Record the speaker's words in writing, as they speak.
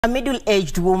A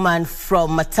middle-aged woman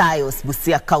from Matayos,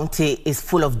 Busia County, is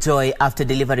full of joy after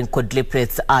delivering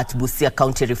quadruplets at Busia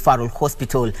County Referral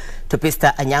Hospital.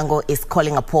 Topista Anyango is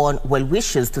calling upon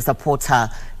well-wishers to support her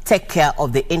take care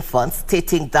of the infants,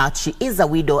 stating that she is a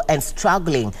widow and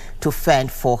struggling to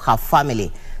fend for her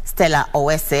family. Stella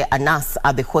Owese, a nurse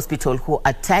at the hospital who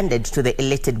attended to the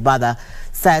elated mother,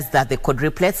 says that the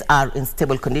quadruplets are in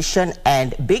stable condition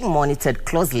and being monitored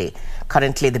closely.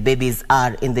 Currently, the babies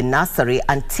are in the nursery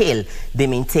until they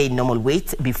maintain normal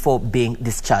weight before being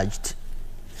discharged.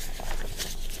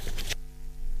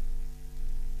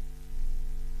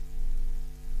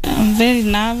 I'm very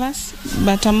nervous,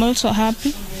 but I'm also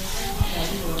happy.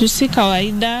 Si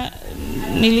kawaida,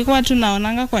 nilikuwa tu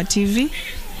naonanga kwa TV.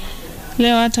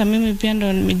 Leo hata mimi pia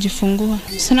ndo nimejifungua.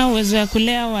 Sina uwezo wa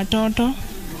kulea watoto.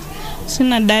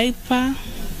 Sina diaper.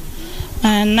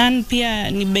 Nan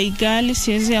pia ni bei ghali,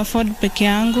 siwezi afford peke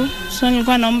yangu. So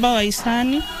nilikuwa naomba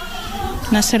wahisani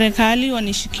na serikali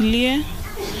wanishikilie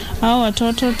hao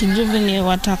watoto tujue venye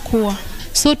watakuwa.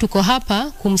 So tuko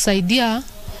hapa kumsaidia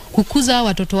kukuza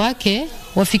watoto wake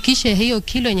wafikishe hiyo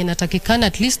kilo yenye natakikana,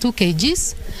 at least 2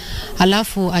 kgs,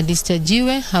 alafu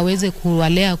adischargiwe aweze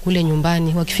kuwalea kule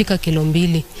nyumbani wakifika kilo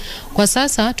 2. Kwa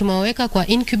sasa tumewaweka kwa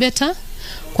incubator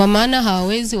kwa maana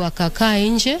hawawezi wakakaa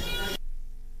nje.